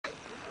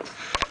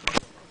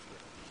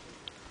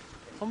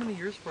How many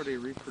years before they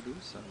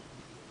reproduce then?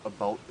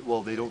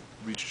 Well, they don't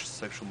reach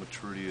sexual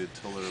maturity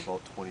until they're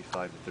about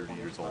 25 to 30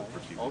 years old for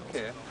females.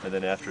 Okay. And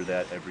then after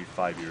that, every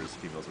 5 years,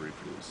 females will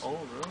reproduce. Oh,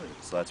 really?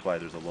 So that's why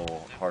there's a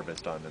low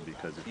harvest on them,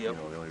 because if, you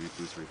know, they only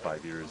reproduce every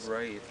 5 years.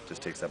 Right. It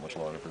just takes that much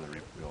longer for them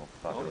to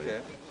populate.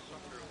 Okay.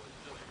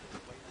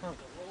 Huh.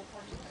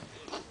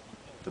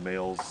 The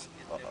males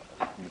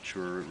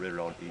mature right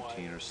around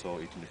 18 or so,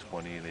 18 to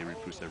 20, and they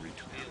reproduce every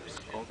 2 years.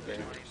 Okay.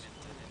 2 years.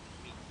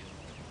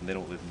 And they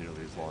don't live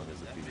nearly as long as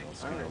the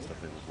females. Females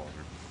definitely live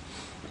longer.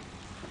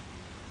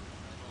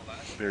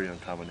 It's very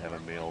uncommon to have a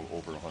male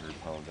over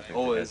 100 pounds. I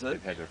think is it?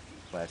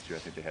 Last year, I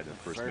think they had their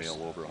first male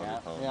over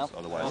 100 pounds. Yep.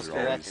 Otherwise,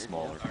 they're always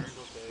smaller.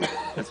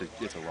 It's a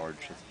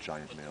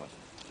giant male.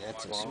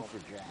 That's a super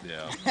giant.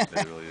 Yeah,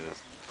 it really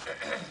is.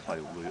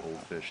 Probably a really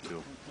old fish,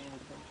 too.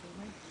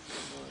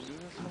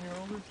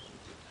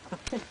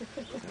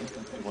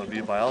 You want to be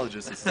a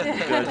biologist, it's something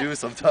you gotta do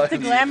sometimes. It's a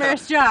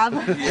glamorous job.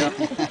 Yeah.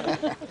 You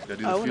gotta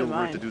do the field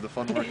work to do the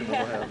fun work in the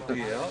lab.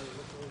 Yeah.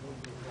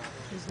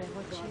 Is that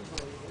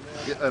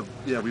what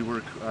Yeah, we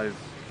work.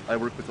 I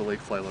work with the lake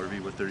fly larvae,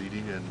 what they're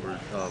eating, and we're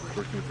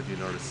working with the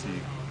DNR to see,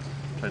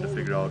 trying to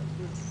figure out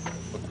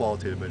a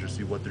qualitative measure,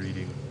 see what they're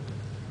eating.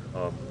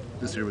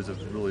 This year was of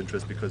real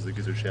interest because the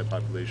gizzard shad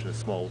population, a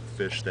small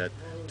fish that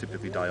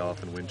typically die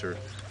off in winter.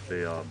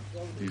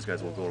 These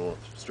guys will go to,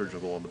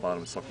 sturgeon will go on the bottom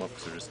and suck them up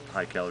because they're just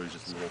high calories,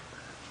 just little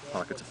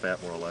pockets of fat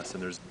more or less.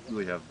 And there's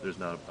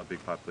not a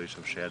big population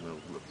of shad in the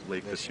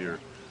lake this year.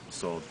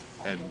 So,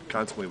 and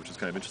consequently, which is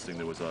kind of interesting,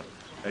 there was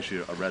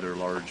actually a rather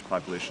large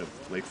population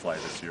of lake fly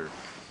this year.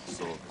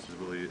 So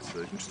it's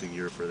an interesting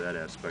year for that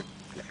aspect.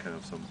 Kind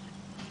of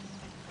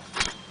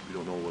we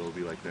don't know what it'll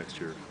be like next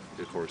year,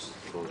 of course.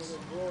 So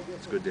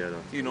it's good data.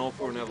 Do you know if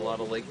we're gonna have a lot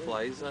of lake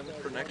flies then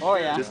for next year? Oh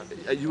yeah.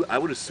 I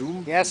would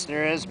assume. Yes,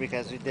 there is,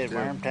 because we did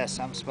worm tests.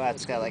 Some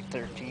spots got like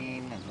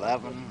 13,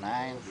 11,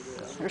 9.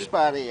 They're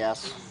spotty,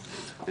 yes.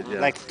 Yeah.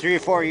 Like 3 or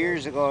 4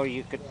 years ago,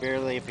 you could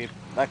barely, if you're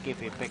lucky,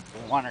 if you picked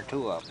 1 or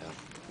 2 up.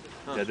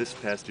 Yeah, this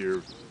past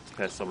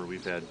summer,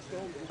 we've had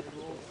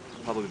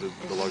probably the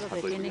largest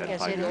population we've had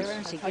in 5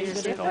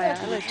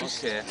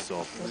 years. Okay.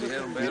 So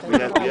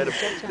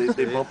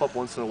they bump up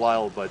once in a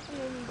while, but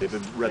they've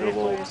been rather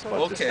low.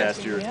 But this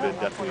past year has been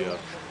definitely a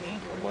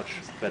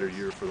much better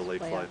year for the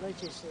lake fly.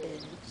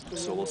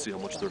 So we'll see how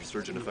much the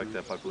sturgeon affect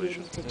that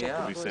population. Yeah.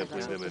 We'll be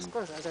sampling them in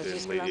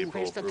late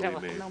April, early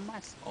May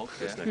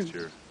this next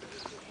year.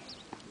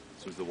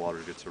 As soon as the water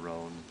gets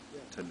around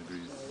 10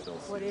 degrees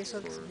Celsius. Por eso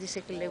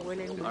dice que le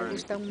huelen, le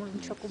gusta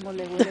mucho como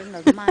le huelen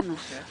las manos.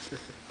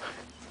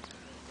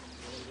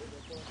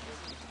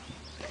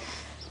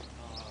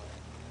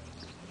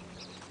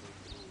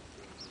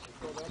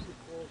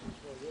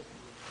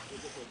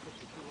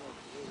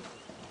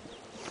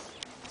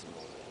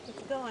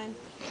 It's going.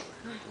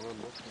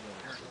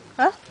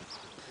 Huh?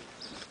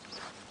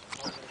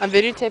 I'm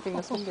videotaping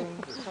this one.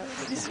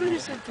 This one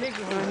is a big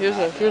one. Here's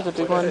a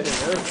big one.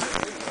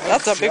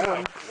 That's a big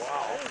one.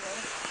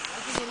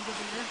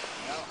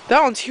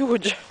 That one's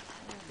huge.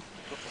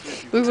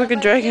 Looks like a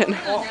dragon.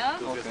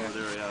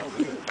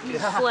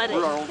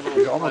 Sledding.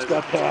 We almost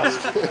got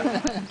past.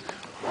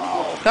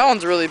 That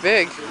one's really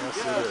big.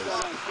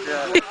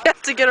 Yeah. You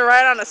have to get a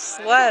ride on a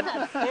sled.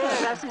 Yeah,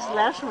 that's his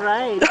last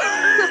ride.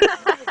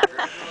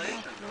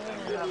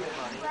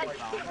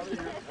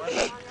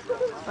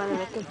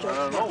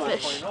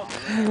 Fish.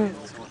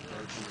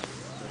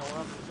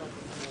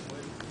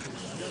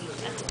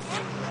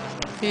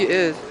 He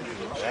is.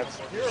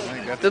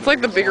 That's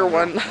like the bigger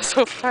one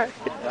so far.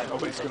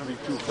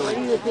 What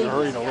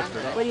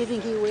do you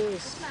think he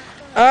weighs?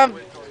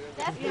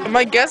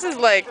 My guess is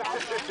like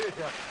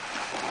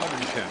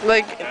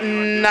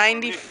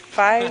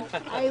 95.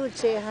 I would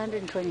say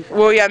 125.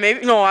 Well, yeah,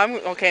 maybe. No, I'm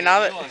okay now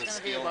that.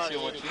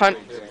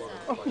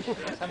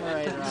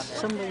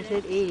 Somebody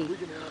said 80.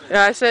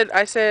 Yeah, I said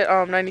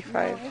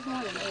 95.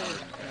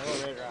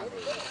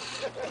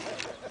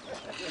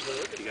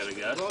 You got a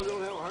guess?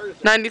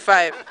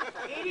 95.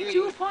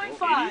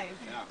 82.5.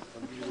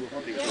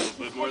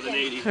 But more than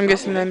 80. I'm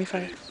guessing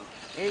 95.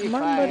 Come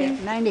on, buddy.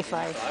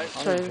 95.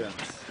 Sorry.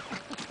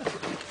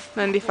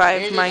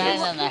 95 my guess.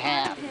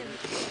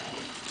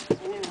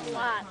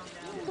 89.5.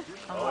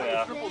 Oh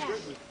yeah.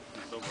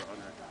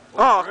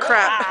 Oh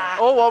crap.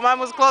 Oh well, mine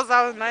was close.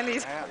 I was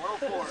 90s.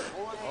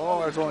 Oh,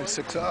 there's only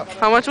 6 off.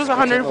 How much was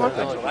 104?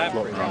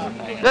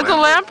 That's a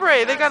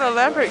lamprey. They got a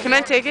lamprey. Can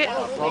I take it?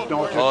 Oh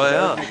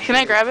yeah. Can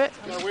I grab it?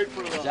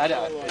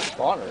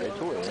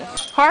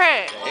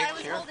 Jorge.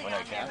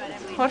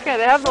 Jorge,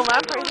 they have the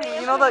lamprey.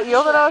 You know the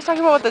eel that I was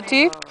talking about with the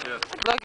teeth?